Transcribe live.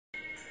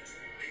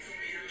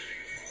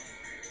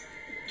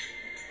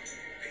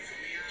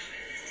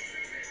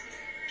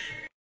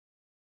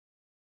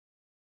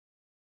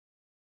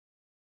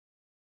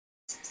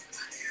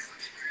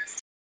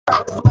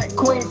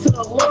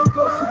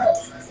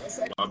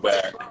My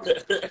bad.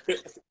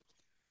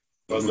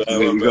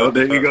 There you go.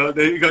 There you go.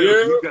 There you go. Yeah.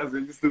 You guys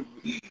are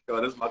stupid.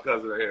 Yo, that's my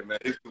cousin right here, man.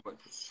 He's too much.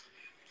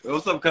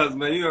 What's up, cousin,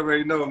 man? You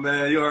already know,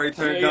 man. You already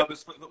turned up.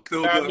 It's feel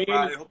good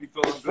Friday. Hope you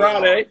feeling good.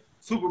 Friday.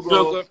 Super Bowl.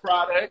 Feel good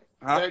Friday.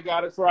 Huh? Thank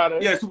God it's Friday.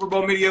 Yeah, Super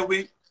Bowl Media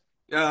Week.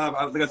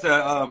 Like I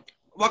said,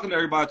 welcome to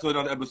everybody to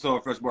another episode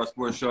of Fresh Bar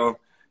Sports Show.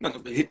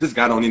 This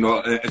guy don't need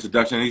no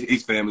introduction.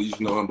 He's family. You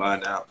should know him by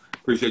now.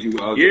 Appreciate you.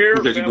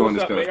 Appreciate you doing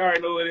this stuff. They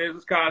already know what it is.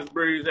 It's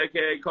KasBrees,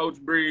 a.k.a. Coach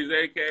Breeze,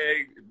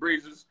 a.k.a.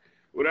 Breezes.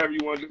 Whatever you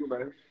want to do,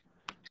 man.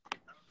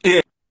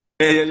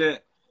 Yeah.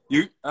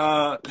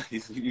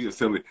 You're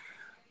silly.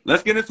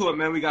 Let's get into it,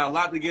 man. We got a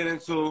lot to get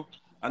into.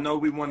 I know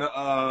we want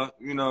to,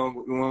 we don't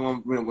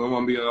want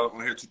to be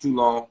on here too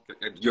long.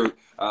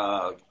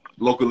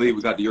 Locally,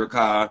 we got the York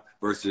High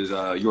versus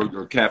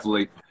York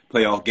Catholic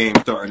playoff game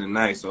starting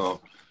tonight.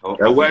 So I hope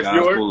you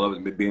guys pull up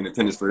and be in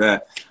attendance for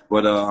that.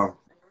 But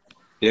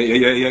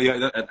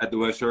yeah, at the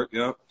West York,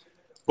 yeah.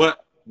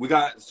 But we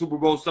got Super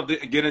Bowl stuff to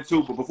get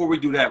into. But before we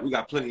do that, we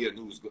got plenty of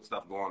news, good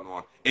stuff going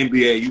on.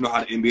 NBA, you know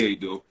how the NBA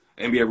do.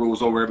 NBA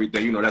rules over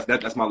everything. You know,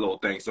 that's my little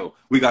thing. So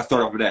we got to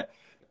start off with that.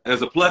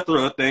 There's a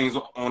plethora of things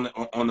on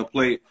the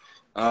plate.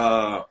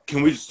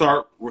 Can we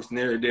start what's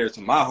near and dear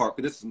to my heart?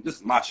 Because this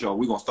is my show.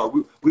 We're gonna start.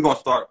 We're gonna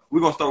start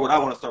what I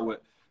want to start with.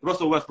 The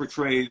Russell Westbrook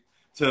trade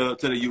to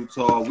the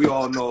Utah. We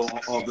all know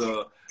all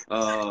the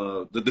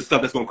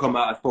stuff that's gonna come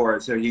out as far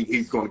as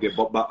he's gonna get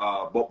bought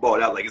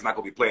out. Like he's not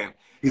gonna be playing.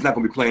 He's not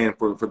gonna be playing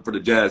for the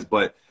Jazz.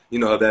 But you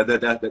know that's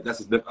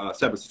a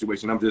separate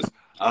situation. I'm just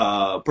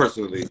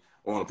personally.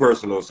 On a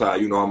personal side,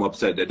 you know, I'm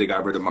upset that they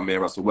got rid of my man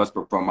Russell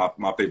Westbrook from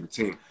my favorite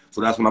team. So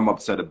that's what I'm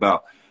upset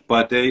about.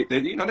 But they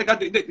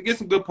get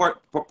some good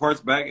parts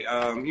back.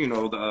 You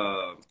know,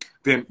 the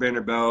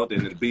Vanderbilt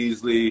and the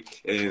Beasley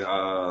and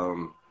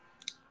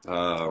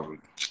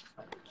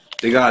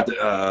they got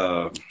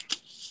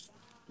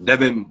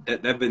Devin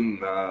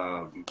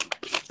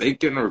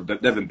Bacon or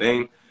Devin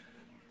Bain.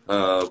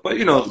 But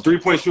you know,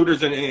 3-point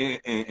shooters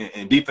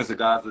and defensive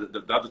guys,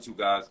 the other two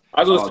guys.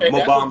 I was gonna say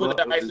Mo Bamba,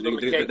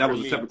 that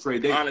was a separate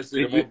trade.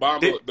 Honestly, the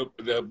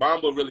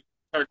Bamba really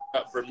turned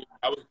up for me.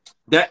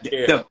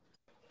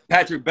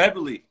 Patrick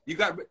Beverly, you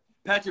got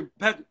Patrick.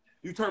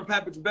 You turned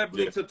Patrick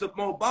Beverly to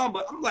Mo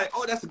Bamba. I'm like,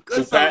 oh, that's a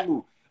good side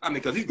move. I mean,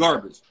 because he's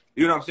garbage.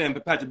 You know what I'm saying?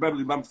 But Patrick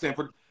Beverly, I'm saying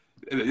for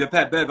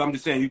Pat Bev, I'm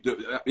just saying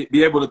you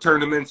be able to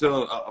turn him into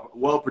a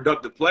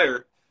well-productive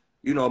player.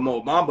 You know,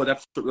 Mo Bamba,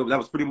 that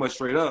was pretty much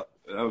straight up.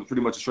 That was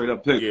pretty much a straight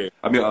up pick. Yeah.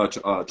 I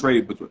mean,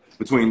 trade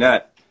between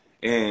that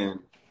and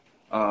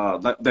I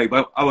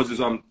was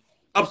just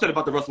upset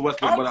about the Russell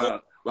Westbrook,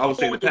 but I would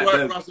say the Pat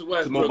Bev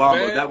to Mo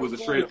Bamba, that was a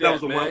straight.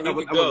 That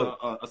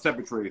was a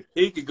separate trade.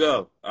 He could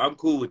go. I'm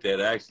cool with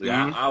that actually.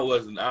 Mm-hmm.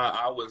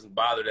 I wasn't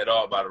bothered at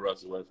all by the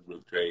Russell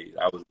Westbrook trade.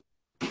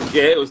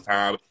 It was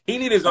time. He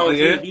needed his own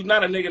team. He's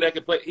not a nigga that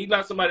can play. He's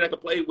not somebody that can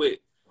play with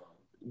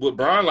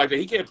Bron like that.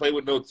 He can't play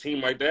with no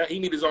team like that. He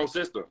need his own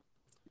system.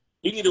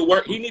 He need to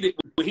work.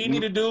 What he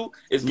need to do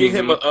is get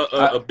him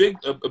a big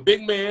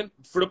man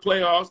for the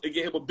playoffs and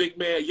get him a big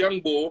man, young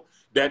bull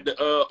that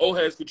the old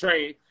heads could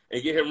train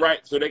and get him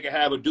right so they can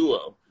have a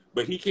duo.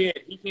 But he can't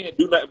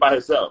do nothing by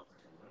himself.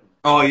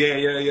 Oh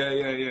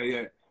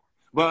yeah.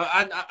 But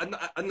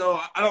I know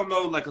I don't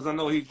know like because I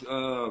know he's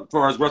as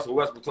far as Russell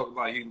Westbrook talking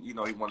about he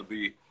want to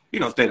be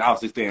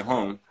obviously staying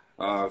home.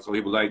 So he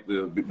would like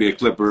to be a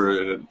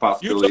Clipper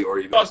possibility, or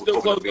even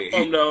still close to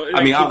home, though.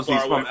 I mean, obviously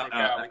he's from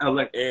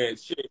LA. And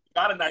shit,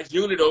 got a nice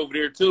unit over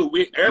there too.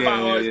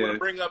 Everybody always want to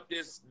bring up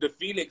the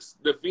Phoenix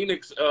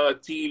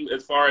team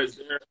as far as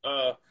their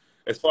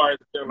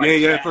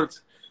like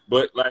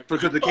but like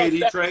because the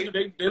KD trade,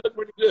 they look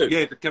pretty good.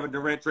 Yeah, the Kevin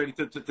Durant trade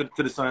to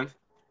the Suns.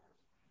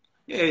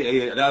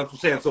 Yeah. That's what I'm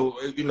saying. So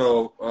you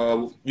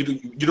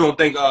don't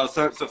think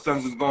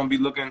Suns is going to be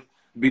looking.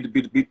 Be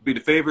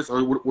the favorites,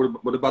 or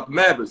what about the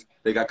Mavericks?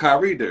 They got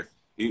Kyrie there.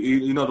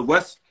 You know the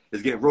West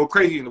is getting real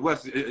crazy in the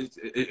West.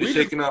 It's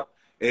shaking up.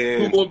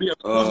 And who's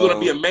going to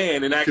be a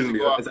man and actually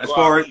go out, as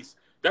far as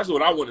that's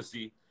what I want to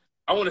see.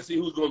 I want to see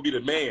who's going to be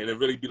the man and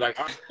really be like,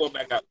 I'm going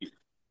back out here.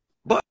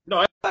 But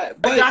no,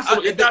 it got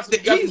some heavy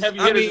hitters.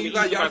 I mean, you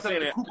got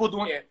saying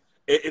that.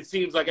 It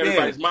seems like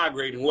everybody's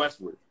migrating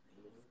westward.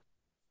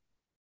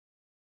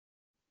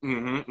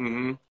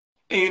 And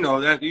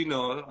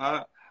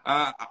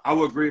I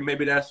would agree.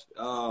 Maybe that's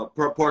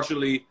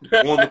partially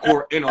on the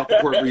court and off the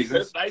court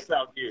reasons. It's nice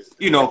out here.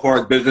 As far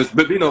as business,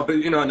 but in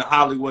the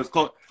Hollywood,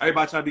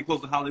 everybody trying to be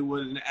close to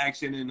Hollywood and the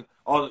action and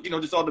all,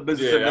 just all the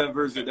business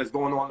endeavors that's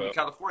going on in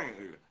California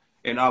here,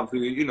 and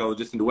obviously,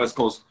 just in the West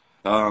Coast.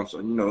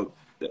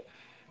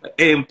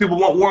 And people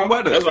want warm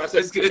weather. That's what I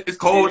said. It's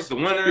cold. It's the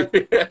winter.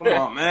 Come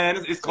on, man.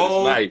 It's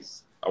cold. It's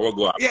nice. I want to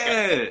go out.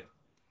 Yeah,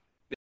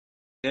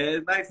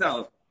 it's nice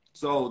out.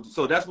 So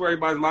that's where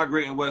everybody's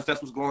migrating west.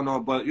 That's what's going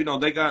on. But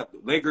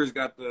Lakers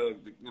got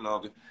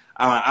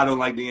I don't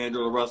like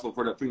D'Angelo Russell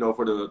for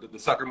the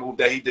sucker move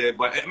that he did.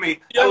 But I mean,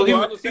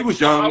 he was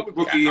young,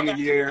 rookie in the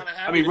year.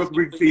 I mean,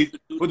 rookie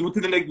with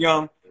the Nick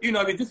Young.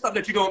 Just stuff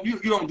that you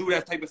don't do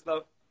that type of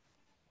stuff.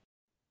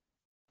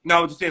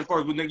 No, I'm just saying, of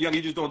course, when they're young,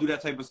 you just don't do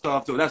that type of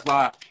stuff. So that's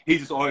why he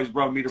just always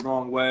rubbed me the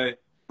wrong way.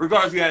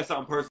 Regardless if you had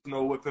something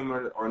personal with him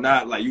or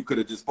not, like you could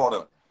have just fought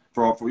him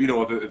for you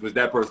know, if it's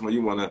that personal,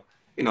 you want to,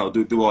 you know,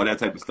 do all that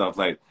type of stuff.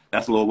 Like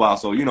that's a little wild.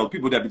 So you know,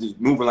 people that be just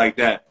moving like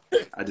that,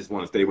 I just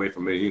want to stay away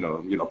from it. You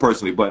know,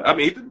 personally. But I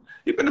mean,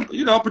 he been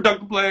you know, a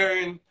productive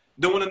player and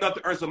doing enough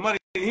to earn some money.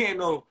 He ain't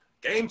no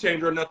game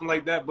changer or nothing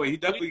like that, but he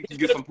definitely can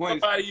get some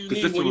points. You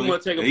need when you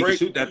want to take a break.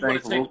 Shoot that thing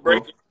take a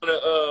break. You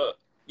want to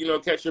you know,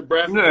 catch your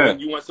breath. Yeah.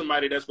 You want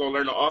somebody that's going to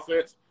learn the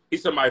offense.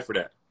 He's somebody for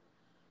that.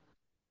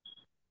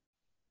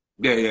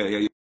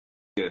 Yeah.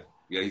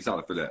 He's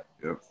solid for that.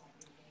 Yeah.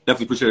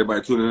 Definitely appreciate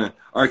everybody tuning in.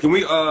 All right, can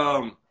we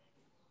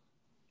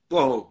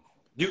well,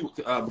 you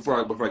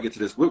before I get to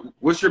this,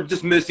 what's your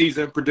just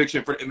mid-season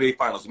prediction for the NBA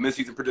Finals?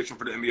 Mid-season prediction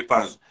for the NBA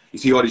Finals. You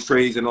see all these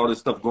trades and all this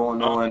stuff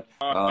going on.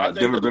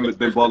 Denver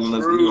been balling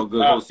us, you know,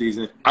 good the whole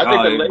season. I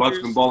think the Bucks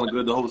been balling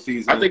good the whole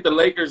season. I think the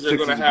Lakers are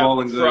going to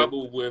have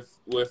trouble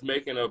with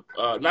making a.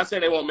 Not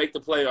saying they won't make the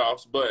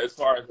playoffs, but as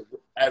far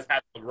as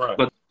having a run.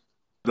 But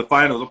the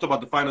finals, I'm talking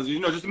about the finals. You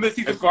know, just the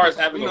mid-season. As far as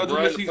having a run, the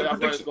playoff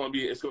run,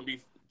 it's going to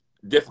be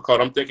difficult.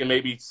 I'm thinking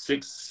maybe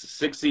six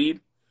seed.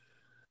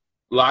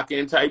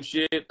 Lock-in type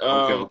shit.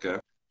 Okay.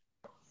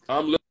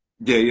 I'm looking.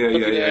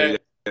 Yeah.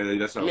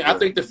 I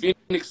think the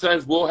Phoenix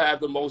Suns will have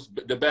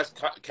the best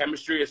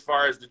chemistry as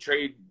far as the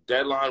trade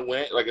deadline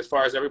went. Like as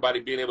far as everybody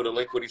being able to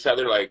link with each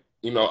other. Like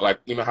you know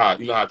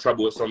how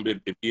trouble with some be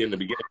in the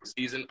beginning of the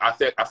season. I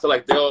feel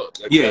like they'll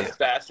adjust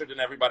faster than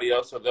everybody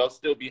else, so they'll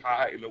still be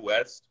high in the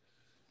West.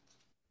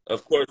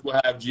 Of course,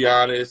 we'll have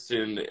Giannis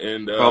and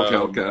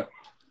okay.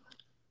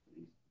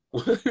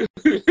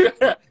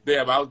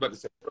 Damn, I was about to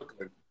say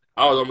Brooklyn.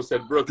 I was almost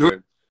said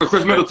Brooklyn.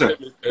 Chris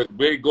Middleton.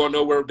 We ain't going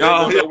nowhere.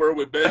 Nowhere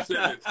with Ben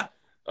Simmons.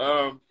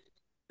 Oh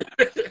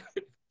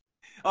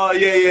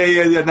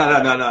yeah.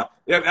 No.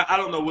 Yeah, I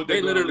don't know what they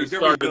literally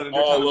started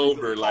all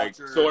over. Like,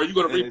 so are you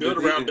going to rebuild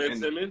around Ben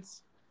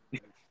Simmons?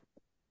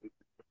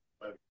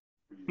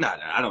 Nah,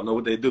 I don't know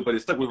what they do, but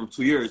it stuck with him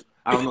 2 years.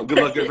 I don't know. Good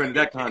luck getting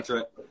that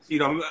contract. You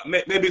know,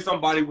 maybe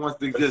somebody wants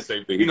to just,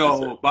 you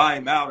know, buy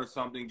him out or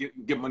something,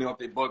 get money off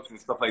their books and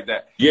stuff like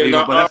that. Yeah, you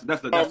know, but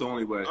that's the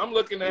only way. I'm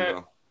looking at. You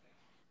know.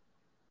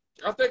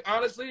 I think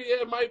honestly,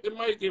 yeah, it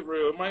might get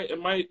real.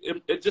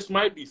 It just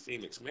might be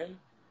Phoenix, man.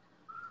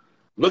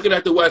 Looking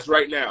at the West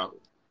right now.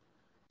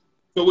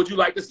 So would you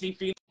like to see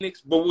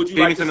Phoenix? But would you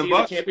like to see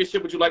the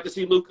championship? Would you like to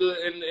see Luka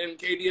and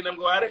KD and them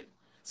go at it?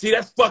 See,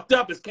 that's fucked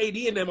up. It's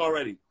KD and them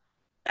already.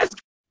 That's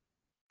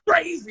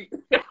crazy.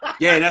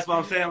 Yeah, that's what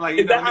I'm saying. Like,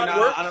 you know,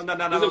 I don't know.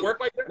 Does it work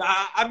like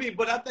that? I mean,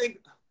 but I think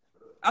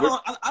I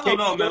don't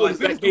know, man. Like,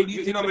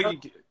 you know,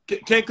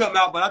 can't come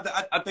out. But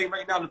I think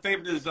right now the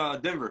favorite is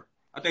Denver.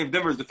 I think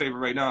Denver is the favorite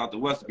right now out the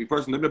West. To be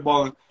personal, they've been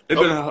balling. They've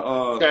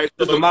been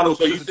just a model of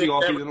consistency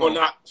all season long.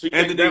 So you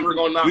think Denver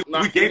going to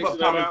knock? We gave up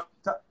time.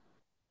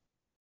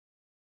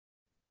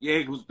 Yeah,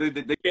 it was, they've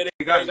been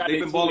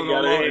balling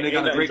all along, and they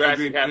got a great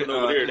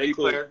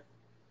player.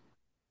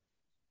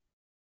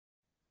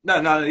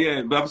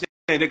 Yeah, but I'm saying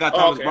they got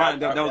Thomas Bryant.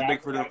 That was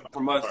big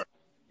from us.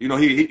 You know,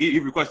 he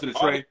requested a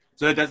trade,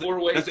 so that's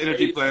an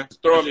energy player.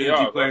 Throwing me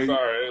off. I'm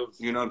sorry.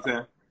 You know what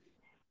I'm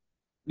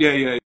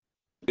saying?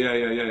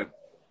 Yeah.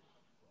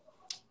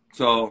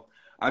 So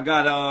I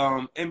got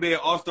NBA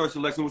All-Star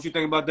selection. What you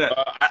think about that?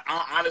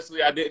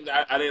 Honestly, I didn't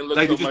look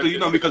like so just much. You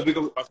know, because we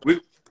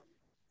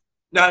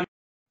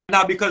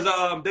because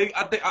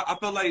I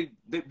feel like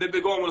they've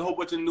been going with a whole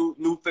bunch of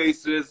new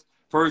faces,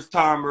 first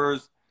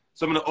timers,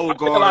 some of the old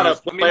guards. A lot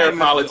of player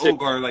politics. Old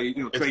guard, like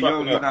Trae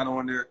Young is not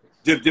on there.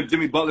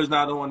 Jimmy Butler's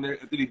not on there.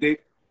 Anthony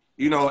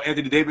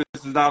Davis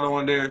is not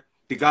on there.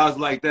 The guys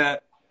like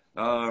that.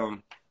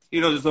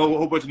 There's a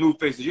whole bunch of new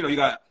faces. You know, you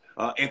got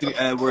Anthony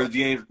Edwards,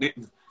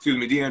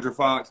 DeAndre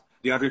Fox,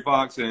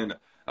 and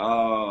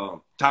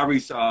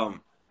Tyrese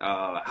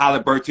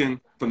Halliburton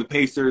from the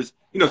Pacers.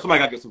 You know, somebody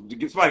got to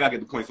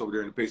get the points over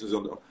there in the Pacers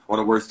on the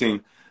worst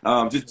team.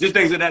 Just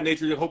things of that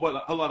nature. A whole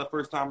lot of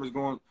first timers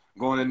going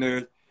in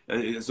there.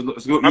 It's going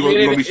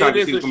to be shocked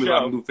to see. It's going to be a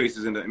lot of new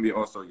faces in the NBA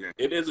All-Star game.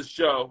 It is a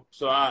show.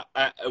 So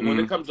when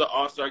it comes to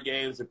All-Star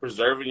games and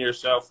preserving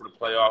yourself for the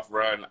playoff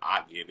run,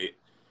 I get it.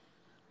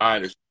 I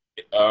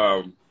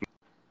understand.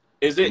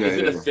 Is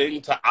it a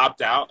thing to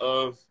opt out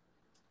of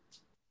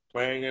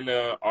playing in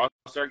the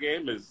All-Star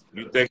game?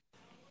 You think?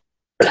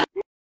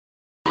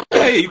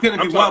 Hey, you can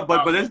if you want,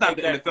 but it's not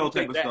the NFL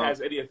type of stuff. Has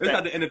any it's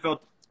not the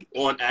NFL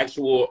on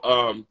actual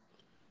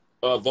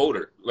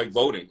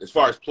voting as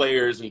far as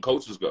players and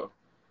coaches go.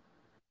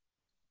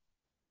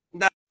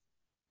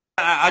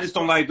 I just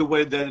don't like the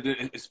way that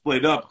it's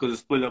split up because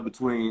it's split up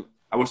between.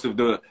 I wish they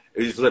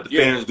just let the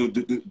fans do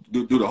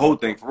the whole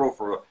thing for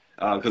real.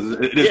 Because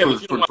it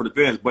is for the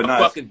fans, but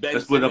not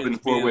it's split up into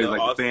 4 ways,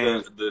 like the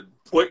fans. The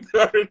point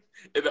guard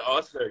in the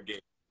All-Star game.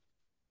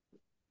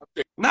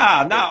 Because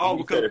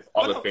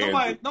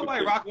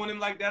nobody rocking him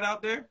like that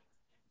out there.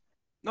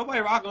 Nobody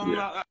rocking him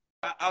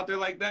out there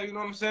like that. You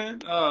know what I'm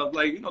saying?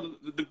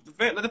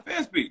 Let the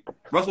fans speak.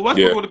 Russell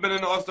Westbrook would have been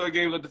in the All-Star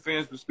game. Let the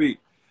fans speak.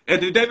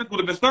 Anthony Davis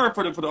would have been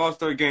starting for the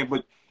All-Star game,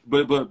 but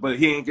but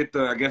he ain't get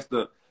I guess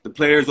the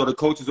players or the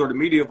coaches or the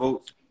media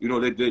votes. You know,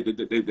 they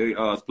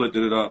split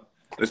it up.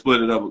 They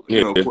split it up.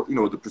 You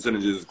know, the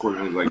percentages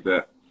accordingly like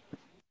that.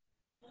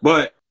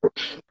 But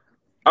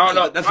I don't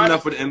know. That's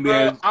enough for the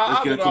NBA.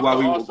 Let's get into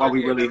why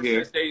we really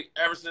here.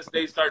 Ever since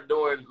they start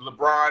doing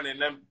LeBron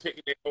and them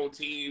picking their own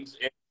teams.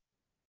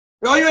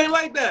 No, you ain't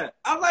like that.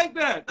 I like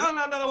that. No.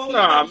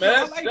 Nah,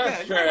 man,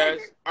 that's trash.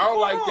 I don't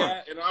like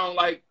that, and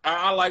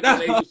I like when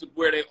they used to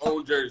wear their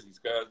own jerseys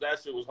because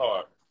that shit was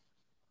hard.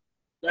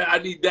 I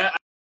need that.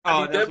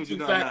 I need them two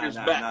factors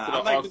back to the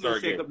All-Star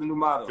game. Up the new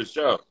model. For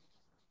sure.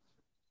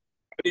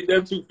 I need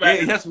them two factors.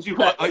 Yeah, that's what you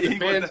want. The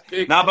fans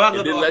pick, but I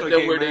love the All-Star game, let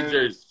them wear their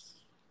jerseys.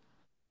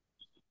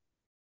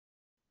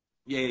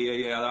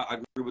 Yeah. I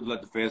agree with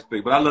let the fans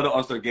pick, but I love the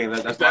All-Star game.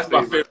 That's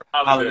my favorite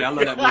holiday. I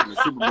love that more than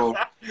the Super Bowl.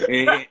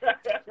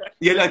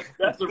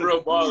 That's a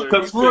real baller.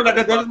 Because for real,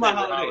 that is my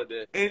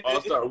holiday.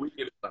 All-Star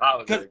weekend is the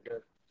holiday.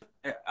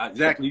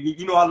 Exactly.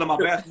 You know I love my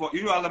basketball.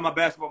 You know I love my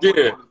basketball more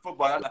than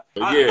football.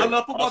 I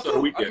love football too.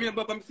 Weekend. I mean,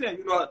 but I'm saying,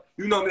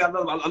 you know me. I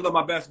love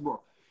my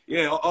basketball.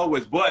 Yeah,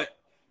 always. But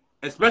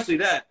especially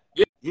that,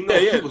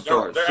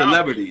 superstars,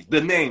 celebrities,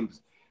 the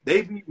names,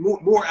 they be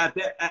more at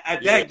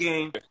that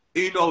game,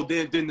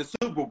 than the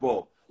Super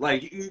Bowl.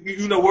 Like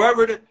you know,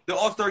 wherever the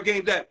All-Star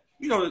game's at,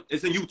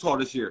 it's in Utah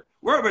this year.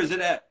 Wherever is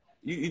it at,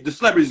 the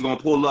celebrities gonna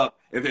pull up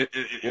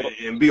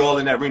and be all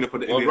in that arena for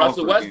the NBA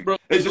All-Star game.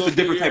 It's just a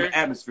different type of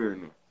atmosphere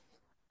in there.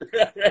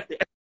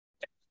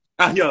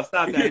 Yo,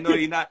 stop that! No,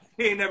 he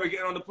ain't never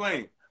getting on the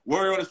plane.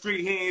 Word on the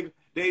street,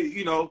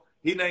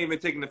 he not even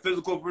taking the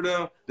physical for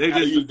them. They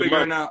just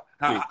figuring out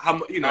how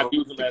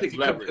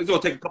it's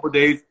gonna take a couple of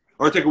days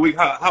or take a week.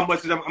 How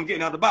much I'm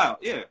getting out of the buyout?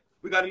 Yeah,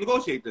 we got to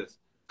negotiate this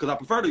because I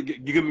prefer to you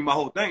give me my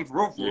whole thing for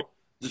real. Yeah.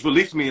 Just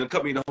release me and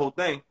cut me the whole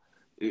thing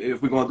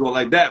if we're gonna do it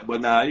like that.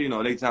 But now they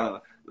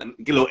trying to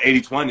get a little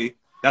 80-20.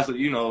 That's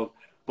what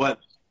But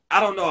I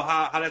don't know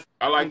how that's.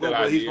 I like that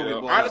idea.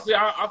 Honestly,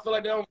 I feel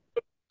like they don't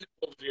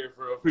over here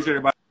for. Appreciate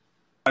everybody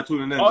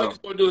tuning in. All he's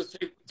gonna do is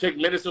take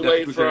minutes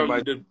away from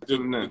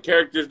the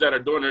characters that are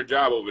doing their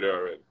job over there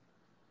already.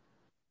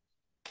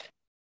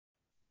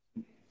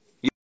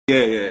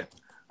 Yeah.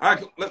 All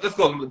right, let's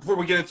go. Before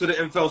we get into the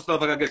NFL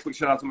stuff, I gotta get a quick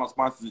shout out to my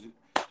sponsors. You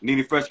need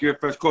any fresh gear,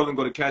 fresh clothing,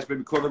 go to Cash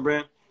Baby Clothing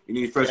Brand. You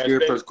need fresh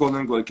gear, fresh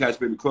clothing, go to Cash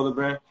Baby Clothing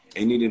Brand.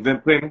 And you need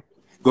event planning,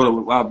 go to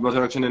Wild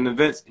Production and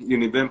Events. You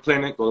need event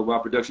planning, go to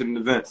Wild Production and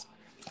Events.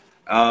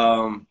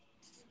 I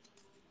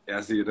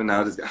see it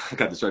now. I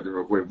got distracted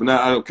real quick. But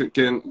now,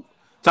 can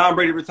Tom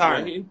Brady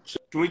retire? Can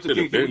we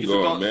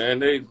go, man?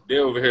 They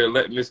over here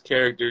letting this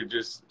character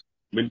just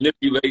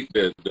manipulate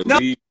the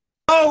league.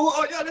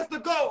 Oh, yeah, that's the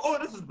goal. Oh,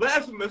 this is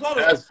blasphemous. Hold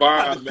on. That's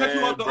fine,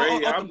 man.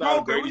 Brady, I'm not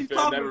a Brady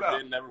fan. Never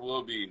been, never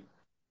will be.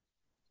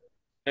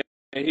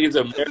 And he's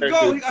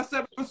America's. He got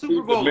 7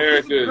 Super Bowls.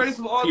 America's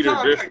Peter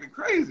Griffin.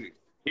 Crazy.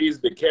 He's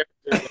the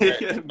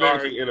character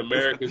starring in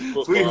America's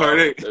Football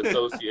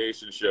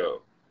Association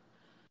show.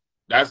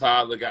 That's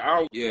how I look at.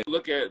 I don't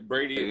look at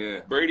Brady. Yeah.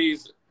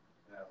 Brady's.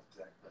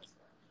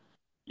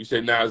 You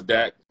said now it's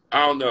Dak.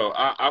 I don't know.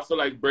 I feel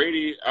like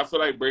Brady.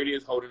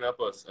 Is holding up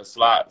a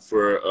slot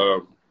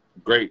for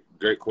great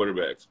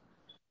quarterbacks.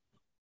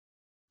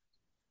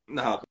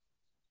 No.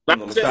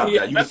 Stop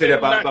that. You can say that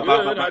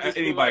about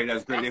anybody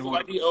that's great. They hold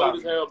up. He old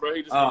as hell, bro.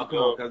 He just come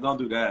on, cuz don't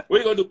do that. What are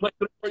you gonna do? Play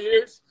 3 more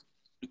years?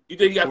 You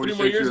think he got 3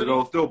 more years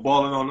old? Still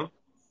balling on him?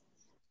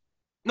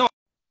 No.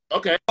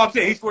 Okay. I'm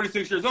saying he's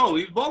 46 years old.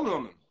 He's balling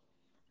on him.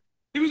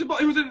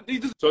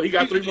 So he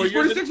got 3 more years.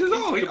 46 years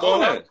old. He all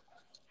that.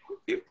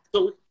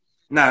 So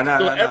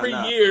every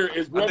year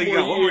is one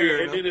more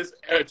year, and then it's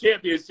a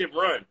championship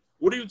run.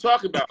 What are you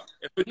talking about?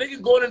 If a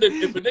nigga going into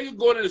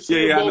the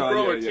Super Bowl,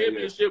 bro, or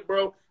championship,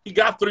 bro, he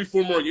got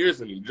 3-4 more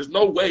years in him. There's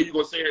no way you're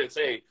gonna sit here and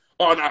say,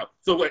 "Oh no."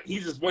 So what?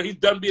 When he's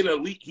done being an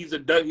elite, he's a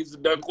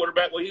done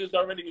quarterback. Well, he was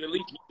already an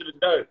elite. He should have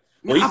done.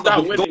 When he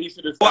stopped winning, he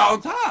should have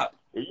stopped. Go out on top.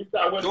 When you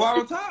stop winning, go out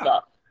on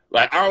top.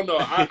 Like, I don't know.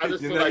 I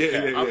just feel like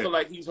that. I feel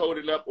like he's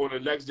holding up on the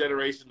next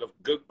generation of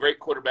great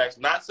quarterbacks.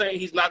 Not saying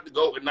he's not the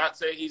GOAT and not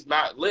saying he's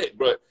not lit,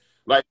 but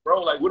like,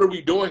 bro, like, what are we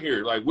doing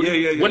here? Like, when are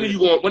you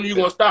going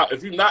to stop?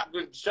 If you're not,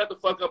 shut the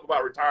fuck up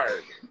about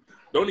retiring.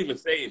 Don't even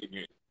say it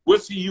again. We'll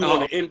see you on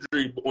the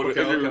injury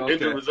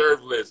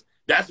reserve list.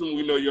 That's when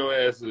we know your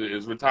ass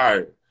is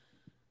retired.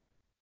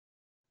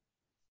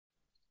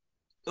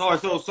 All right,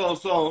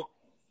 so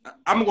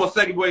I'm gonna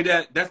segue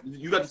that.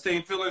 You got the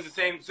same feelings, the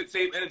same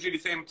energy, the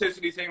same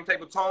intensity, same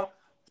type of tone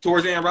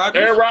towards Aaron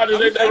Rodgers. Aaron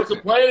Rodgers, they were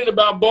complaining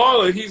about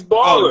balling. He's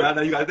balling. Oh,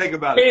 now you gotta think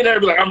about it. He ain't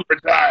ever like, I'm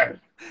retired.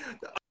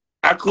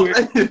 I quit.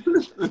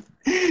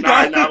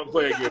 I'm gonna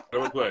play again. I'm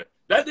gonna play.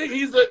 That thing,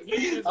 he's a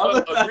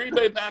Green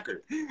Bay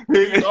Packer.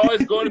 He's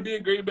always going to be a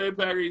Green Bay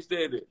Packer. He's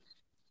standing.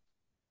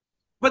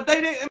 But they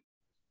didn't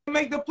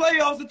make the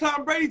playoffs. The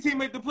Tom Brady team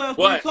made the playoffs.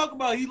 What are you talking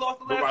about? He lost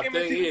the last game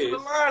to the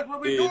Lions. What are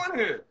we doing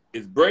here?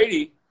 It's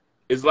Brady.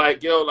 It's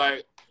like, all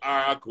right,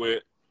 I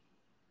quit.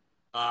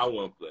 I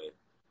won't play.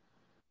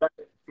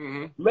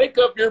 Make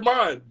up your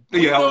mind.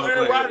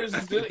 Aaron Rodgers,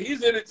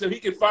 he's in it so he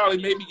can finally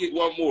maybe get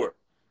one more.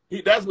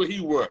 That's what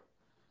he worked.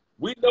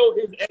 We know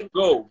his end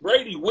goal.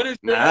 Brady, what is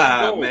your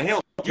end goal? Man, he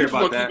don't care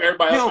about that. He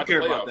don't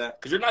care about that.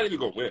 Because you're not even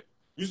going to win.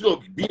 You're just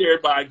going to beat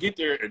everybody, get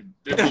there, and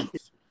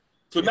lose.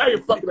 So now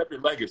you're fucking up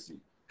your legacy.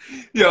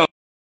 Yo.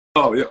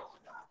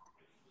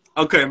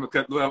 Okay,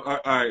 well, all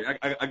right,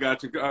 I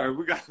got you. All right,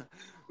 we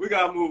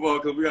got to move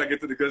on because we got to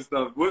get to the good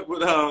stuff. Did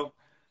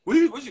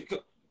you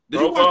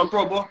watch the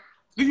Pro Bowl?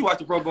 Did you watch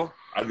the Pro Bowl?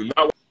 I do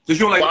not. Because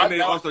you don't like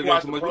the All-Star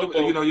game too much.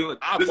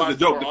 This is a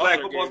joke. The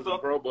flag football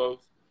stuff. Pro Bowls.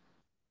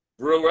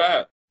 Real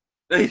rap.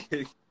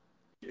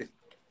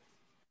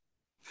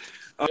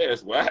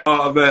 Yes, whack.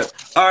 Oh man.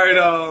 All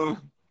right.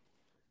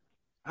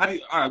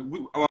 I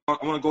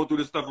want to go through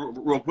this stuff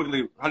real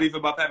quickly. How do you feel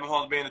about Pat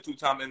Mahomes being a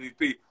 2-time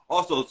MVP?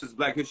 Also, since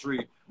Black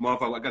History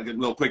Month, I got to get a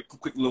little quick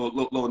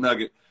little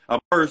nugget.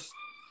 First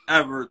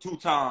ever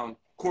 2-time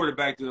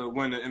quarterback to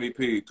win the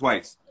MVP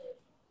twice.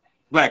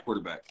 Black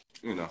quarterback,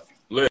 you know.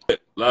 Lit.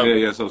 Love it.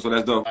 Yeah. So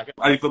that's dope. How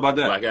do you feel about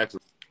that? Black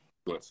excellence.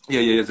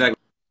 Yeah,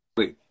 exactly.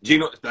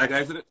 Black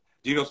accident.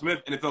 Geno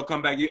Smith, NFL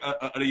Comeback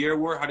of the Year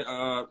award.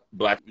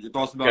 Black. Your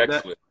thoughts about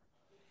that?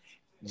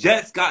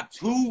 Jets got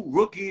 2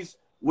 rookies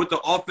with the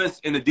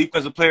offense and the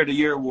defensive player of the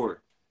year award.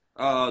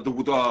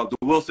 The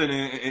Wilson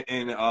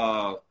and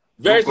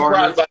very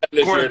surprised by them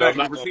this year. I'm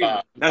not gonna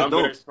lie. I'm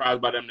very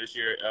surprised by them this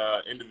year,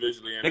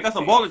 individually. They got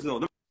some ballers though.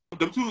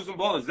 Them 2 are some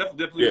ballers.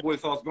 Definitely the boy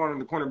Sauce Gardner,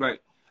 the cornerback,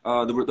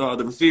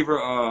 the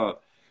receiver,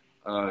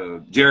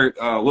 Jared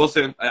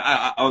Wilson.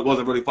 I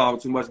wasn't really following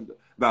too much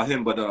about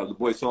him, but the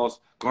boy Sauce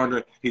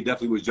Gardner, he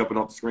definitely was jumping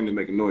off the screen and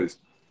making noise.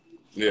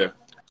 Yeah.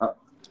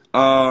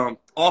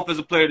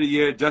 Offensive player of the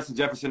year, Justin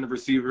Jefferson, the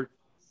receiver.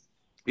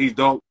 He's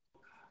dope.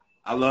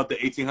 I love the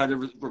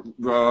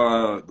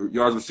 1,800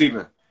 yards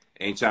receiving.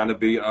 Ain't trying to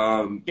be,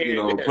 I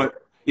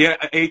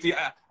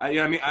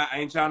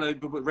ain't trying to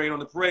put rain on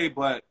the parade,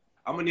 but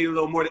I'm gonna need a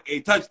little more than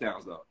 8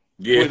 touchdowns though.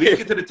 Yeah. When you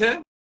get to the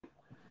 10,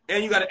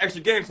 and you got an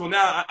extra game, so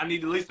now I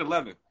need at least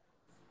 11.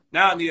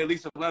 Now I need at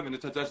least 11 to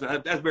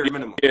touchdown. That's very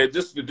minimum. Yeah,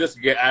 just to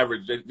get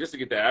average, just to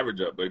get the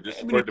average up, but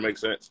just for it to make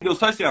sense. Those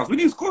touchdowns, we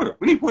need to score.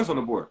 We need points on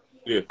the board.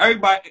 Yeah.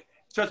 Everybody,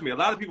 trust me. A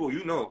lot of people,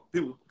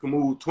 people can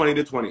move 20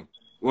 to 20.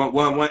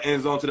 One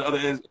end zone to the other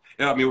end.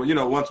 I mean,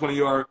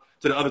 120-yard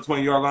to the other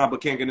 20-yard line,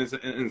 but can't get into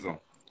the end zone.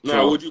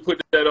 Now, would you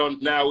put that on?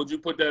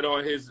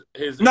 His?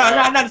 No,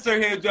 not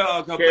necessarily his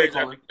play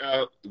calling.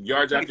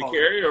 Yards after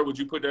carry, or would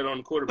you put that on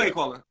the quarterback? Play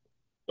calling.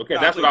 Okay,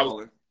 that's what I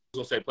was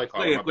gonna say. Play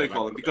calling. Play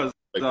calling because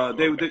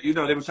they were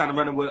trying to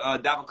run it with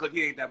Dalvin Cook.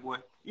 He ain't that boy.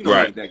 He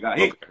ain't that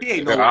guy. He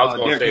ain't no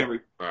Derrick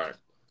Henry. All right.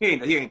 He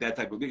ain't that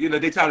type of.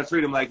 They try to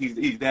treat him like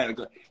he's that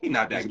good. He's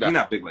not that. He's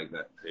not big like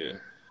that. Yeah.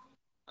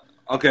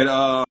 Okay.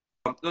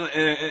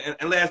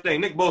 And last thing,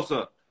 Nick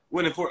Bosa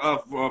winning for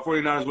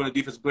 49ers winning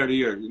defensive player of the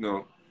year.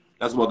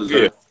 That's well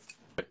deserved.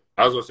 Yeah.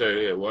 I was gonna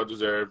say, well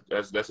deserved.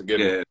 That's a good.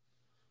 Yeah.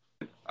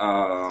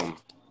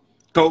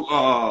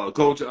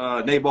 Coach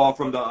Nayball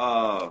from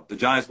the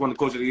Giants won the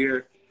Coach of the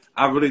Year.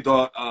 I really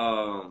thought,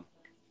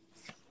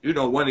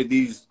 one of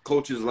these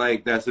coaches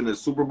like that's in the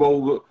Super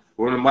Bowl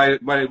or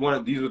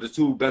these are the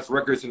 2 best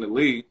records in the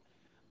league.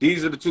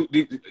 These are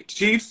the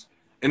Chiefs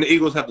and the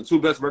Eagles have the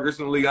 2 best records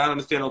in the league. I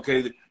understand.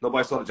 Okay,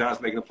 nobody saw the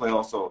Giants making the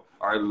playoffs, so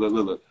all right,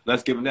 look,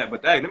 let's give them that.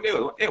 But hey,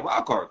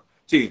 wild card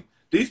team.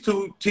 These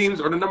 2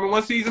 teams are the number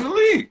 1 seeds in the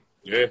league.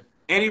 Yeah.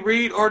 Andy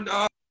Reid or Nick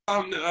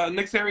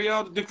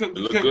Sirianni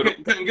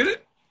couldn't get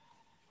it.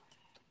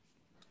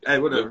 Hey,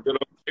 whatever. Good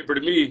on paper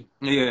to me.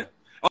 Yeah.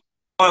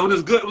 It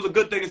was good. It was a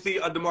good thing to see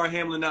Damar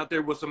Hamlin out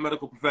there with some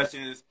medical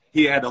professions.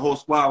 He had the whole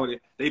squad with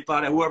it. They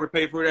found out whoever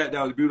paid for that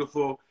was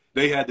beautiful.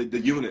 They had the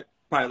unit,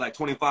 probably like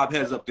 25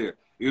 heads up there.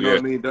 You know what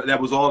I mean?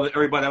 That was all.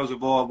 Everybody that was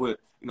involved with.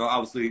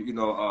 Obviously,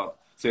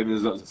 saving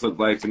his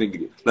life and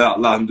then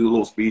allow him to do a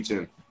little speech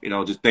and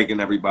just thanking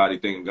everybody,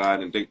 thanking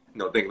God, and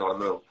thanking all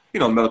the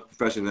medical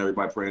professions and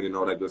everybody praying and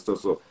all that good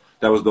stuff. So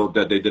that was dope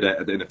that they did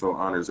that at the NFL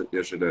honors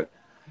yesterday.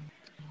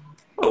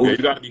 Yeah, you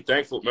got to be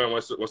thankful, man.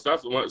 When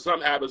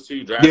something happens to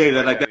you,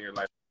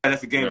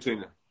 that's a game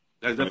changer.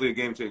 That's definitely a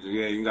game changer.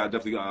 Yeah, you got to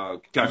definitely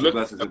count your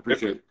blessings and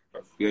appreciate it.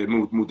 Yeah,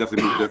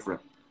 definitely move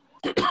different.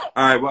 All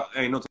right, well,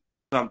 ain't no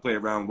time to play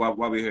around while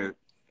we're here.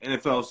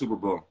 NFL Super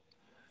Bowl,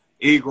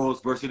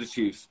 Eagles versus the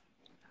Chiefs.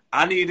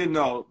 I need to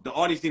know, the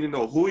audience need to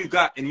know who you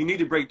got, and you need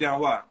to break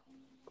down why.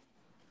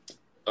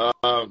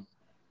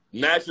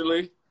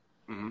 Naturally,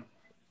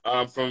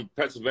 I'm from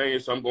Pennsylvania,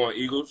 so I'm going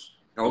Eagles.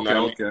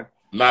 Okay.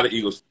 Not an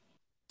Eagles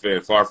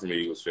fan, far from an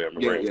Eagles fan.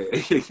 Yeah.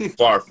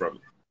 Far from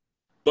it.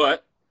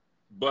 But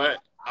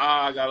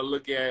I gotta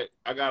look at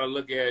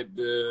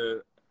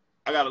the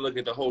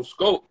whole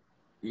scope.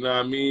 You know what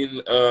I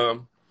mean?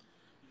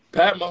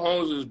 Pat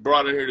Mahomes is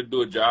brought in here to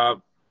do a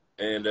job,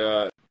 and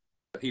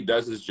he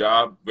does his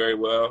job very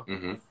well.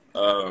 And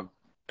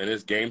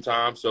it's game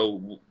time,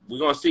 so we're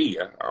gonna see.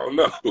 I don't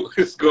know.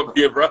 It's gonna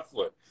be a rough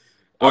one.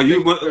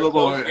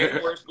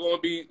 It's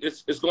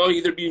gonna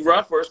either be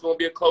rough or it's gonna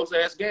be a close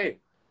ass game.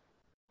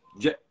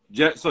 So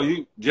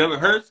Jalen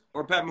Hurts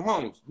or Pat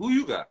Mahomes? Who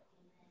you got?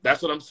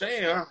 That's what I'm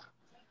saying.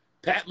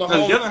 Pat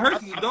Mahomes. Jalen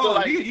Hurts is a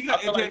dog. He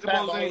got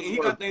intangibles and he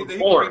got things that he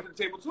can bring to the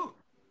table too.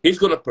 He's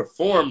going to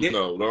perform,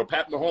 though. Or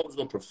Pat Mahomes is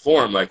going to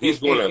perform. Like, he's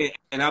going to.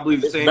 And I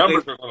believe the same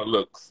numbers thing. are going to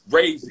look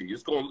crazy.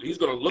 He's going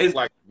to look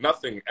like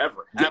nothing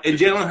ever happened. And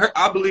Jalen Hurts,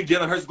 I believe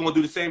Jalen Hurts is going to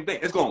do the same thing.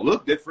 It's going to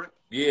look different.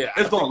 Yeah.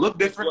 It's going to look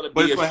different,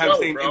 but it's going to have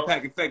the same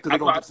impact effect because they're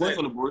going to put points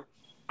on the board.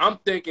 I'm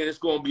thinking it's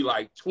going to be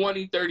like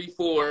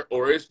 20-34,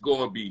 or it's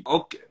going to be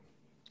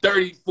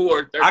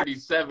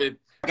 34-37.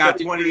 I got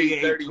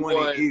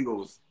 28-20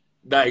 Eagles.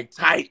 Like,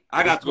 tight.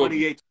 I got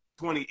 28-20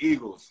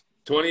 Eagles.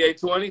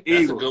 28-20?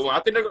 That's a good one. I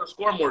think they're going to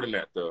score more than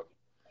that, though.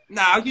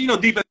 Nah,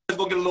 defense is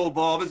going to get a little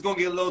involved. It's going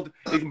to get a little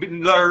 – they can be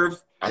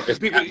nerves.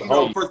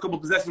 People, first couple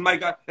of possessions might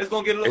got – it's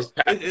going to get a little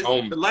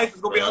 – the life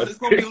is going to be – it's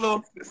going to be a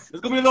little – it's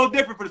going to be a little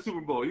different for the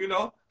Super Bowl,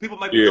 People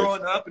might be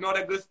throwing up and all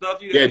that good stuff.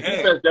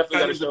 Defense definitely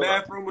got to show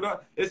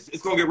up.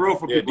 It's going to get real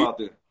for people out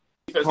there.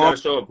 Defense got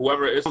to show up.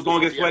 Whoever is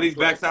going to get sweaty.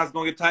 Backside's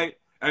going to get tight.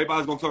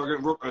 Everybody's going to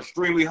get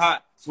extremely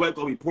hot. Sweat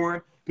going to be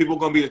pouring. People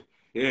going to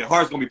be –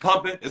 heart's going to be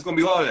pumping. It's going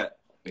to be all that.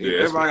 Yeah,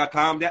 everybody got to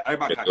calm down.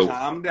 Everybody got to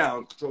calm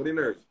down, control their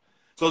nerves.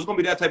 So it's gonna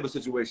be that type of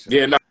situation.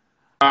 Yeah, no,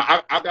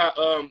 I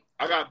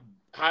got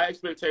high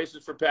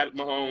expectations for Patrick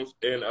Mahomes,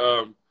 and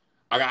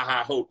I got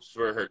high hopes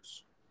for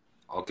Hurts.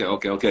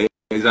 Okay.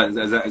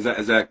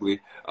 Exactly.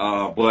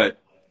 But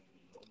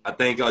I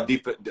think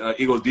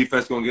Eagles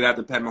defense gonna get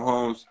after Pat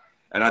Mahomes,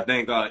 and I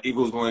think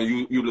Eagles gonna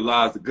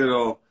utilize the good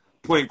old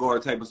point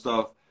guard type of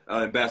stuff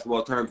in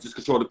basketball terms. Just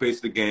control the pace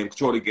of the game,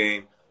 control the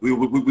game. We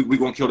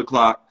gonna kill the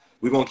clock.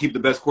 We're going to keep the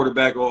best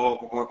quarterback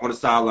on the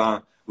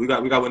sideline. We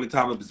got to win the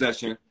time of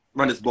possession,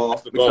 run this ball.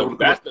 That's the goal.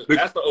 That's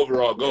the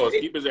overall goal, is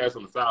keep his ass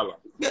on the sideline.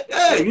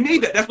 Yeah, you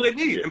need that. That's what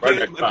they need. And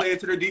play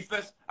into their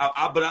defense.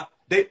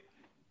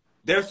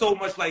 They're so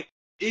much like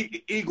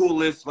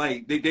egoless.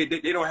 Like, they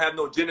don't have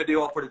no agenda. They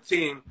all for the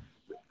team.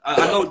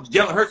 I know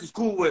Jalen Hurts is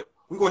cool with,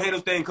 we're going to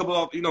hand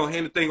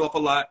the thing off a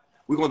lot.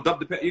 We're going to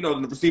dump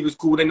the receivers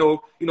cool. They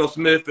know,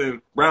 Smith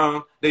and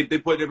Brown, they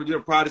put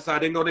their pride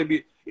aside. They know they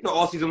be,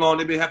 all season long,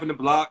 they be having to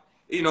block.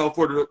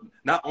 For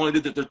not only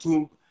the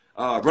two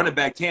running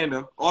back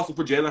tandem, also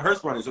for Jalen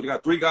Hurts running. So they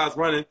got three guys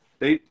running.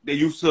 They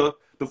used to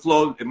the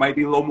flow. It might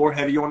be a little more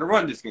heavy on the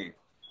run this game.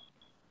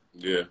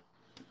 Yeah,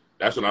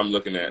 that's what I'm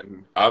looking at.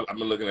 I've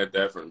been looking at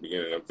that from the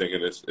beginning. I'm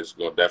thinking it's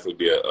going to definitely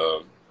be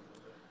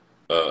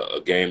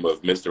a game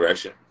of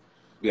misdirection.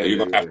 Yeah, you're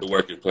going to have to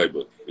work your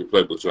playbook. Your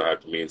playbook's going to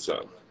have to mean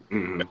something.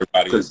 Mm-hmm.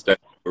 Everybody is set.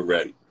 We're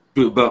ready.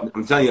 But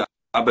I'm telling you,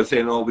 I've been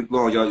saying all week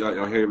long,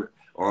 y'all hear it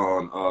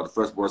on the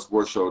First Board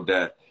Sports Show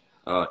that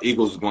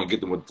Eagles is going to get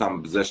them with the time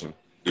of possession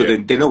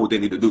because they know what they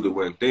need to do to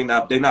win. They're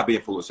not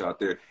being foolish out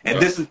there. And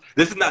this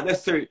is not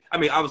necessary. I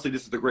mean, obviously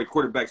this is the great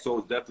quarterback, so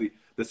it's definitely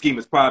the scheme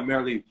is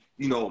primarily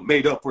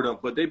made up for them.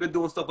 But they've been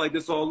doing stuff like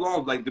this all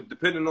along. Like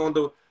depending on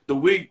the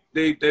week,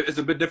 it's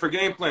a bit different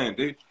game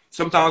plan.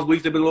 Sometimes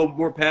weeks they've been a little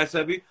more pass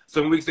heavy.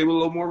 Some weeks they were a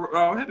little more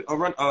heavy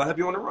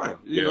on the run.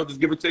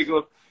 Just give or take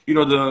the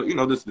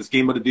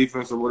scheme of the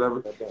defense or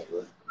whatever.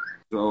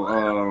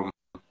 So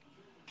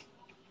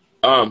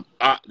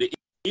the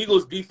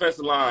Eagles'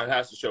 defensive line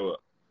has to show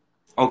up.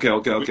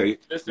 Okay.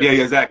 Yeah,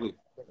 exactly.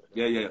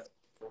 Yeah.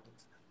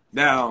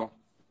 Now,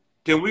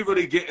 can we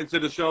really get into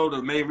the show?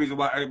 The main reason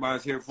why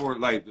everybody's here for,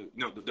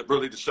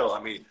 really the show.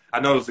 I mean,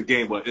 I know it's a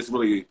game, but it's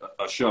really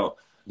a show.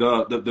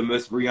 The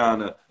Miss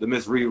Rihanna, the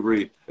Miss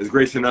Riri is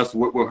gracing us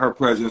with her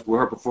presence, with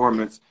her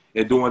performance,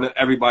 and doing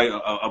everybody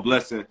a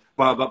blessing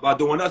by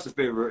doing us a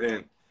favor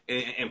and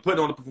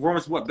putting on the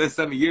performance. What, been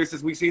 7 years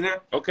since we seen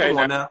her? Okay,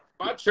 now.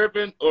 Am I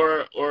tripping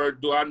or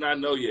do I not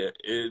know yet?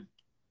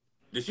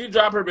 Did she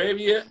drop her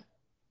baby yet?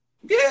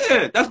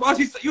 Yeah, that's why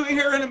you ain't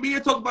hear her in the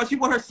media talk about she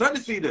want her son to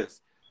see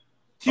this.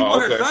 She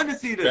want her son to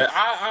see this. Yeah,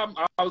 I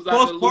was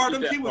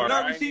postpartum. She was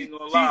nervous. She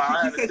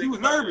said she was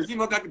nervous.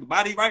 Got the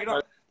body right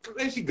up.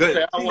 She good.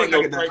 Okay, I want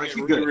no pregnant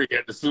Riri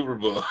at the Super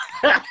Bowl.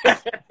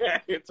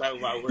 Talking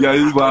about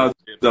this wild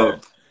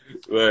stuff.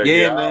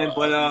 Yeah, man.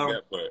 But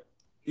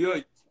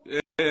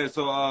yeah.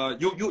 So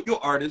you're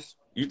artist.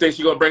 You think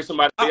she gonna bring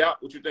somebody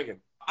out? What you thinking?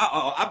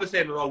 I've been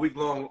saying it all week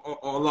long.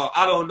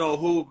 I don't know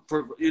who,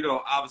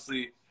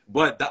 obviously,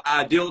 but the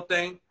ideal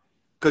thing,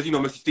 because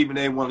Mr. Stephen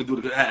A. wanted to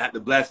do the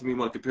blasphemy,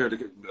 want to compare to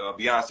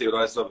Beyonce and all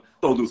that stuff.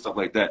 Don't do stuff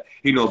like that.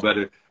 He know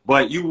better.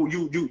 But you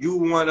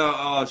want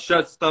to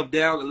shut stuff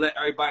down and let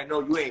everybody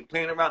know you ain't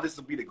playing around. This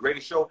will be the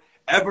greatest show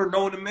ever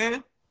known to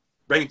man.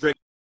 Bring Drake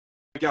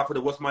out for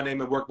the What's My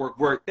Name and work.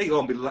 They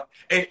gonna be like,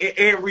 and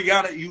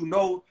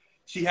Rihanna,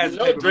 she has a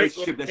type of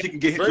relationship that she can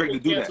get Drake to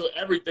do that.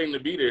 Everything to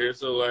be there,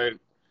 so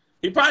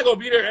he probably gonna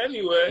be there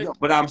anyway.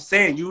 But I'm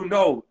saying,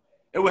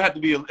 it would have to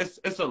be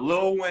it's a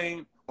Lil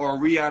Wayne or a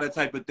Rihanna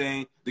type of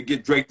thing to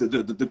get Drake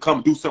to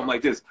come do something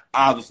like this,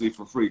 obviously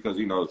for free, because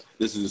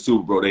this is a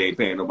Super Bowl. They ain't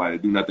paying nobody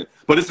to do nothing.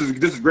 But this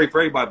is great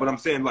for everybody. But I'm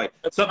saying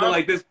something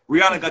like this,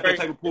 Rihanna got that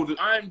type of pull.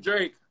 I'm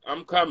Drake.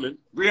 I'm coming.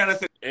 Rihanna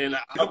said, and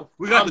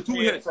we got the two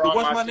hits.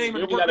 What's my name?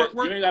 You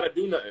ain't gotta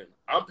do nothing.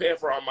 I'm paying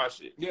for all my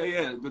shit.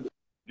 Yeah. But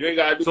you ain't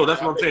gotta do. So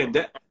that's what I'm saying.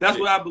 That's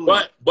what I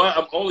believe. But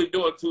I'm only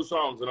doing 2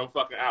 songs and I'm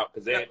fucking out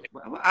because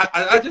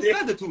I just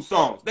said the 2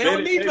 songs. They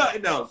don't need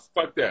nothing else.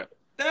 Fuck that.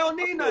 They don't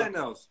need nothing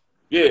else.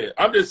 Yeah,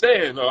 I'm just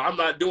saying, no, I'm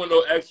not doing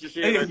no extra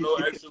shit, like no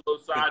extra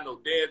little side, no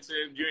dancing.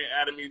 You ain't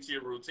adding me to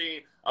your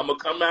routine. I'm going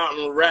to come out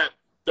and rap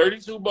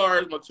 32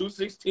 bars, my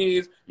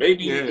 216s,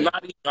 maybe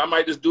not even. I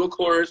might just do a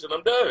chorus and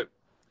I'm done.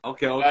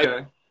 Okay.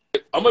 Like,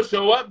 I'm going to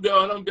show up,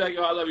 though, and I'm going to be like,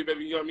 yo, I love you,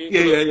 baby. You know what I mean?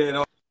 Yeah.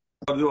 No,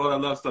 I'll do all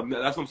that love stuff.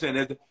 That's what I'm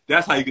saying.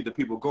 That's how you get the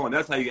people going.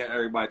 That's how you get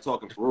everybody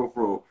talking for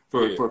real,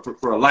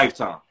 for a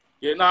lifetime.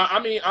 Yeah, no, I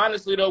mean,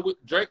 honestly, though,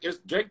 with Drake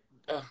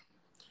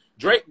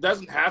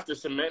doesn't have to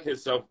cement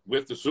himself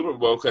with the Super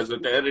Bowl because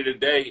at the end of the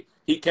day,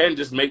 he can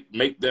just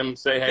make them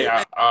say, "Hey,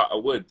 I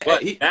would."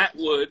 But that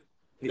would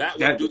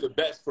do the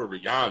best for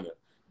Rihanna.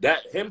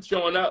 That him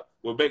showing up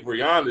will make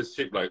Rihanna's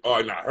shit like, "Oh,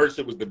 nah, her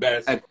shit was the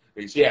best." And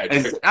she had.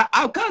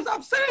 Because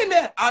I'm saying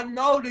that I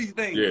know these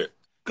things. Yeah.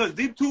 Because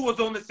these two was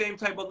on the same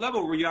type of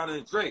level, Rihanna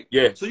and Drake.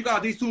 Yeah. So you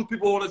got these two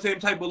people on the same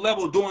type of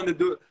level doing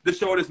the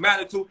show this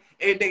magnitude,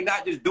 and they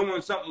not just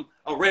doing something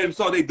a random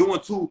song. They doing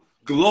two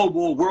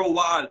global,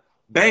 worldwide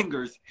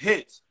bangers,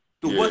 hits.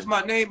 The What's My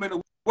Name and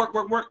the Work.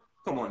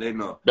 Come on, they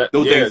know.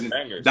 Those days is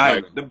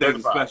diamond. Them days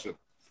is special.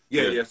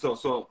 Yeah.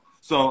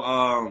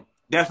 So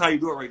that's how you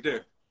do it right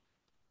there.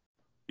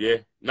 Yeah.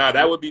 Nah,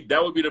 that would be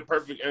the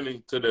perfect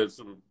ending to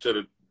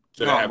the.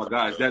 Oh my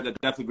gosh, that'd be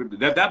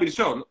the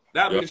show.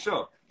 That'd be the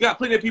show. You got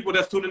plenty of people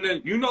that's tuning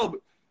in. You know,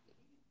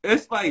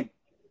 it's like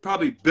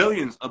probably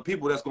billions of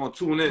people that's going to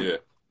tune in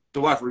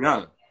to watch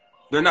Rihanna.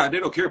 They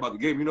don't care about the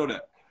game. You know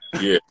that.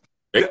 Yeah.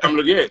 They come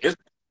to it's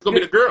gonna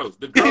be the girls.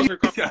 The girls are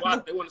coming to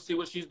watch. They want to see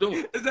what she's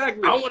doing.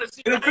 Exactly. I want to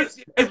see.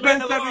 It's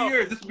been 7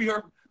 years. This will be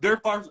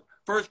their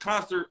first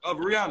concert of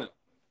Rihanna.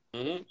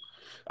 Mm-hmm.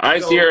 I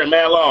ain't see her in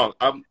mad long.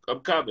 I'm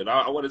coming.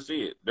 I want to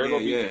see it. They're gonna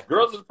be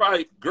girls is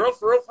probably girls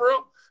for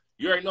real.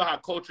 You already know how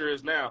culture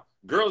is now.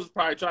 Girls is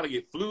probably trying to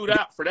get flued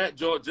out for that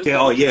joint.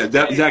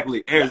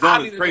 Exactly.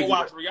 Arizona's crazy.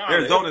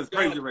 Arizona's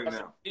crazy right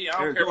now.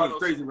 Arizona's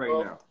crazy right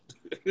now.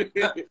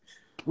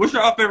 What's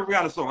your favorite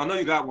Rihanna song? I know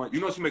you got one. You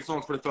know she makes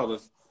songs for the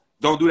fellas.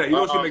 Don't do that. You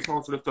know she makes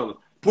songs for the fellas.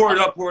 Pour it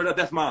up.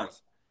 That's mine.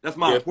 That's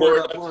mine. Yeah, pour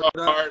it up.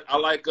 I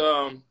like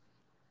for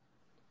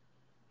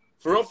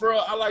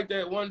real, I like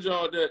that one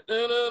joint that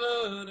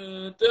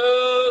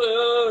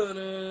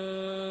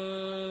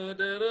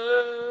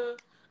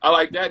I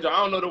like that joint. I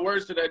don't know the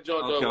words to that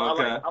joint though.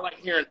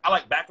 I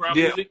like background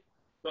music.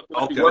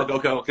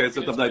 Okay.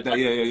 Something like that.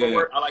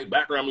 Yeah. I like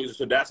background music,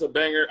 so that's a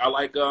banger. I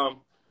like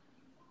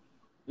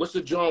what's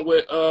the joint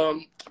with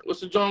Run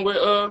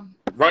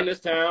This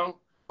Town?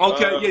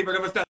 Okay,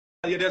 Run This Town.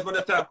 Yeah, that's Run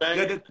This Town.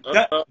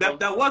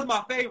 That was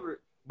my favorite.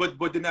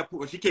 But then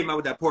when she came out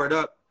with that Pour It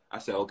Up, I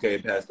said, okay,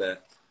 past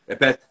that.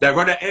 That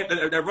Run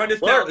This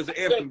Town is an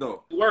anthem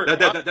though.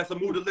 That's a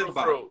mood to live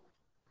by.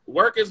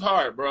 Work is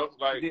hard, bro.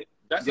 Like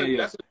that's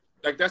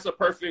a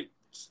perfect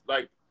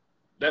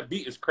that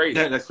beat is crazy.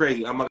 That's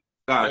crazy. Oh my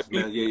gosh,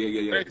 man.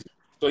 Yeah.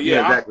 So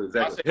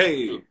exactly.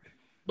 Hey.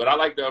 But I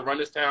like the Run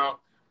This Town.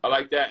 I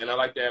like that, and I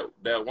like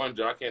that one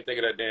joint. I can't think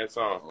of that damn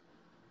song.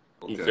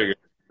 Okay.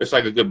 It's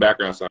like a good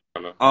background song.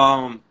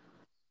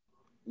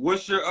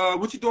 What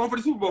you doing for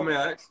the Super Bowl, man,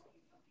 Alex?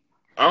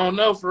 I don't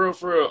know, for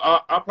real.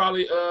 I'll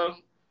probably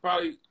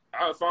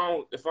if I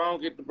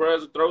don't get the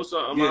brothers to throw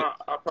something, I'll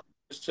probably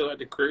just chill at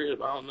the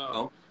crib. I don't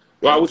know.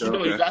 Why? What you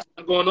doing? You got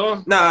something going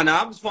on? Nah.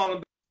 I'm just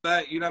falling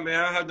back. You know what I mean?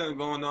 I don't have nothing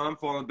going on. I'm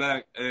falling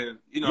back, and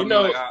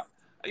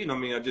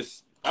I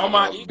just. All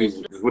my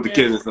Eagles with the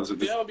kids and stuff. So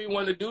they don't be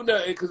wanting to do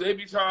nothing because they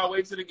be trying to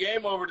wait till the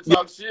game over to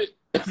talk shit.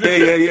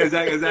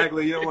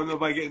 Exactly. You don't want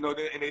nobody getting in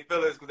their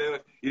feelings because they,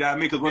 you know what I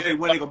mean? Because once they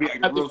win, they're gonna be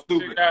like real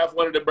stupid. If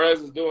one of the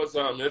brothers is doing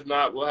something, if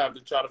not, we'll have to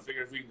try to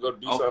figure if we can go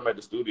do something at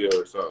the studio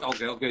or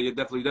something. Okay, yeah,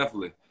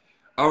 definitely.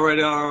 All right,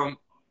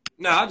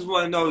 now I just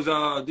want to know is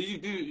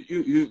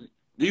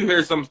do you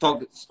hear some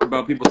talk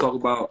about people talk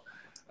about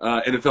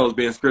NFLs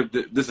being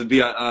scripted? This would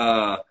be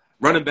a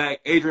running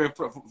back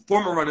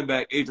former running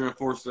back Adrian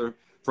Forster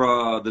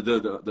for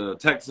the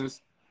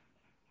Texans.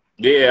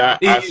 Yeah,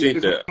 I seen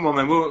that. Come on,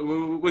 man.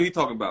 What are he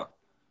talking about?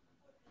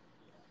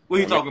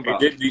 Brady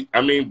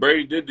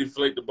did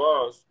deflate the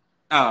balls.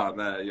 Oh,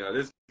 man,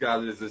 this guy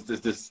is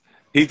this.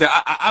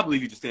 I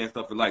believe you just saying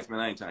stuff for likes, man.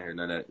 I ain't trying to hear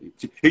none of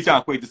that. He's trying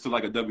to equate this to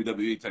like a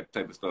WWE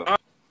type of stuff. I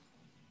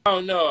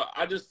don't know.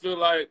 I just feel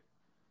like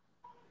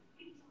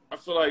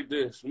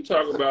this. We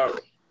talk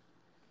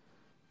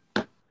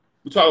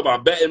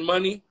about betting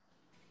money.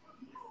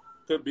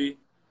 Could be.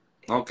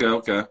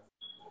 Okay.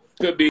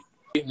 Could be.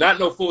 Not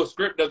no full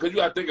script though, because you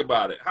gotta think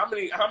about it. How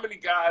many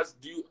guys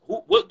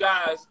what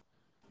guys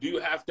do you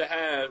have to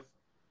have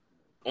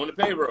on the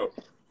payroll?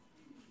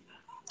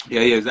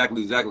 Yeah,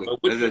 exactly. That's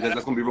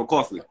gonna be real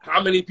costly.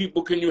 How many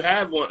people can you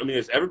have on? I mean,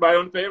 is everybody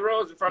on the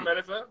payroll? Is it from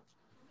NFL?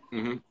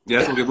 Mm-hmm. Yeah,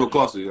 that's gonna get real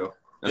costly, yo.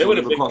 It would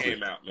have been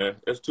came out, man.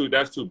 That's too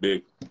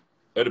big. It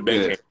would have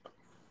been.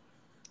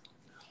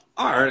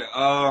 All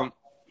right.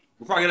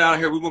 Before I get out of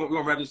here, we're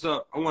gonna wrap this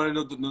up. I want to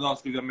know, because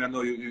I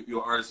know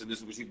you're an artist and this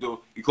is what you do.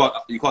 You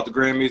caught the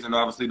Grammys and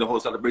obviously the whole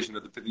celebration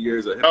of the 50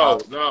 years of hip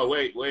hop. No,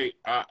 wait.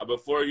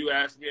 Before you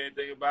ask me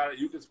anything about it,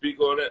 you can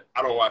speak on it.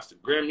 I don't watch the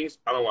Grammys.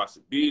 I don't watch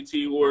the BET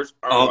Awards.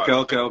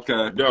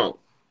 Okay. Don't.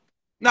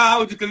 Nah, I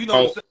was just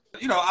because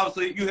you know,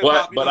 obviously you hip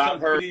hop. But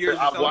I've heard, years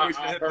I've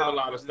heard a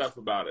lot of stuff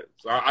about it.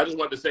 So I just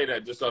wanted to say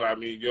that just so that I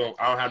mean, I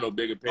don't have no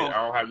big opinion.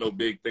 I don't have no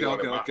big thing on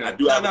it. Okay. I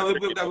do have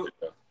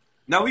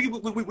now we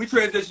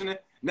transitioning.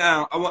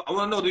 Now I want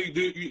to know, do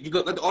you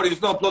let the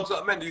audience know, plug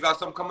something in? Do you got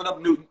something coming up,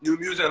 new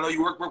music? I know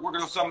you working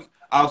on something.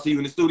 I'll see you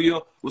in the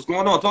studio. What's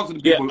going on? Talk to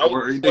the people.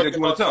 Or anything that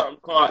you want to tell.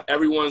 Called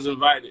Everyone's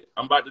Invited.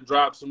 I'm about to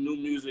drop some new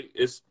music.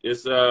 It's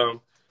gonna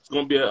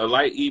be a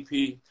light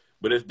EP,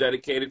 but it's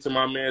dedicated to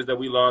my mans that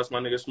we lost. My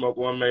nigga Smoke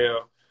One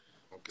Mayo.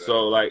 Okay.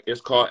 So like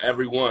it's called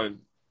Everyone's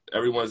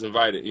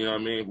Invited. You know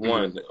what I mean?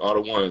 One, all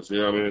the ones.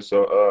 You know what I mean?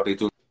 So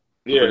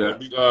yeah,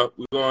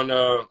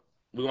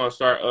 we're gonna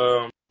start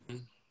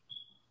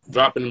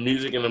dropping the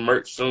music and the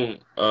merch soon.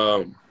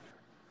 I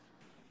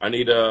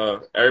need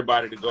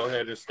everybody to go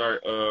ahead and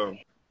start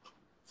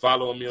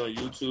following me on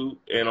YouTube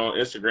and on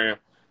Instagram.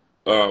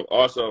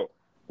 Also,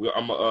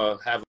 I'm gonna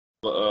have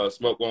a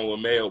Smoke On with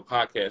Mayo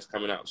podcast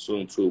coming out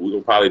soon too. We're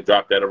gonna probably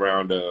drop that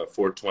around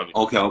 420.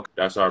 Okay.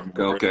 That's our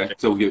okay.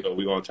 So we're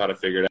gonna try to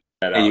figure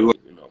that out. You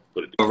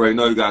put it already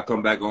know you gotta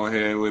come back on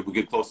here and we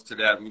get closer to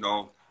that.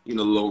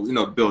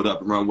 Little build up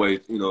runway.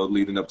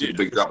 Leading up to the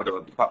big drop of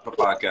the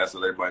podcast, so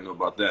everybody know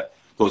about that.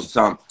 Close to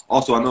time.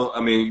 Also,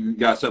 I mean, you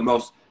got something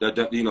else that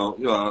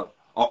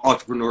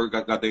entrepreneur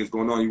got things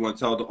going on. You want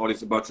to tell the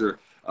audience about your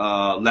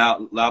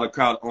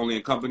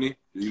LoudCrowdonly company?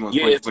 So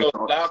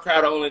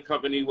LoudCrowdonly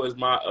company was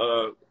my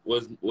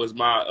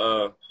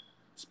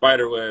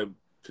spiderweb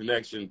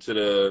connection to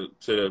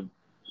the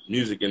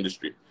music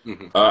industry.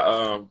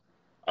 Mm-hmm.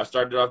 I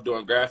started off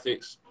doing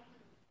graphics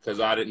because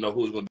I didn't know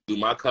who was going to do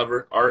my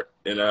cover art,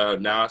 and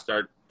now I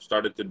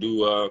started to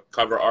do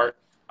cover art.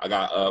 I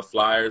got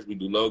flyers. We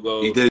do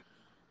logos. You did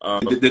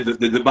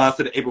the boss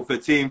to the April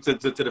 15th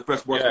to the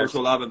Fresh Sports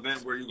Virtual Live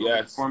event where you going to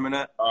be performing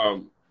at?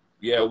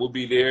 Yeah, we'll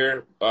be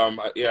there.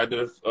 I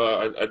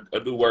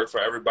do work for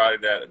everybody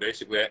that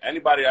basically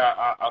anybody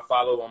I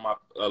follow on my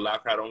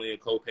LoudCrowdonly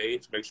and Co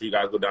page. Make sure you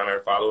guys go down there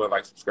and follow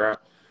and subscribe.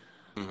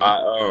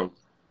 Mm-hmm.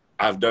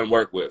 I've done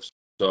work with,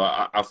 so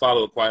I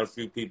follow quite a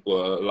few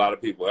people, a lot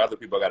of people. Other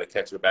people I got to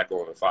catch it back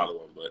on and follow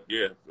them. But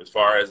yeah, as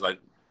far as like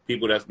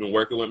people that's been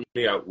working with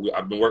me,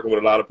 I've been working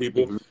with a lot of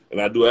people, mm-hmm. and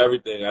I do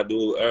everything. I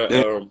do.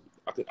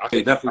 I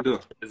can definitely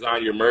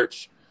design your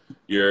merch,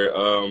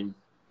 your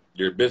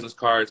business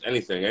cards,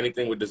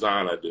 anything with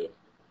design I do.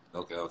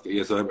 Okay.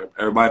 Yeah, so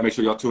everybody make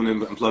sure y'all tune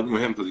in and plug in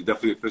with him because he's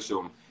definitely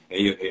official.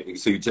 And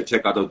so you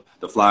check out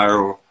the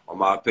flyer on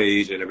my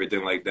page and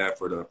everything like that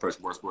for the Fresh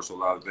Sports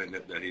Live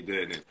event that he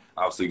did. And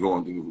obviously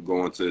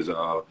going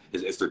to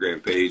his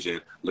Instagram page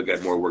and look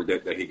at more work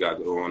that he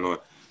got going on.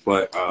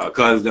 But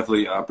cuz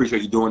definitely I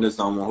appreciate you doing this.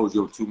 I don't want to hold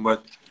you up too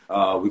much. We're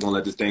going to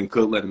let this thing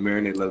cook, let it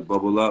marinate, let it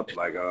bubble up.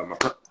 Like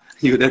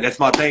that's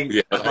my thing.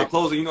 Yeah. That's my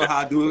closing. You know how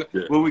I do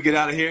it when we get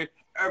out of here.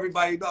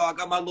 Everybody know I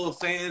got my little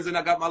sayings and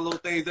I got my little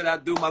things that I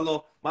do, my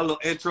little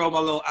intro, my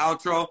little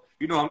outro.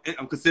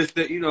 I'm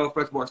consistent.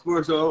 Fresh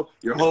Sports Show,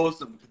 your host,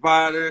 the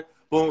provider.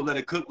 Boom, let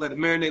it cook, let it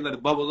marinate, let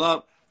it bubble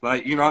up.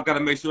 Like, I got to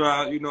make sure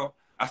I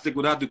stick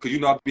with what I do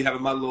because, I be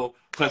having my little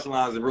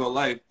punchlines in real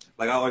life.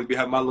 Like, I always be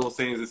having my little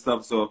sayings and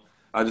stuff. So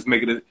I just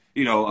make it,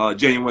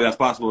 genuine way as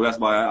possible. That's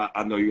why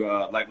I know you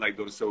like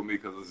go to show me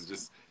because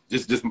it's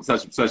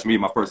just such me,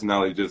 my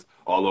personality, just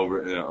all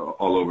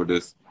over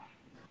this.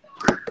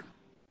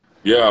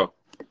 Yo,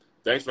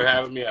 thanks for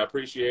having me. I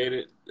appreciate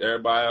it.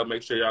 Everybody,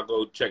 make sure y'all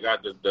go check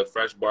out the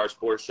Fresh Bar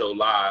Sports Show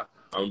live.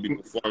 I'm going to be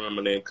performing.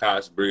 My name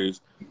KasBrees.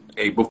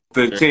 April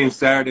 15th,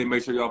 Saturday.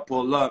 Make sure y'all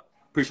pull up.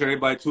 Appreciate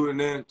everybody tuning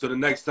in. Till the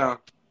next time.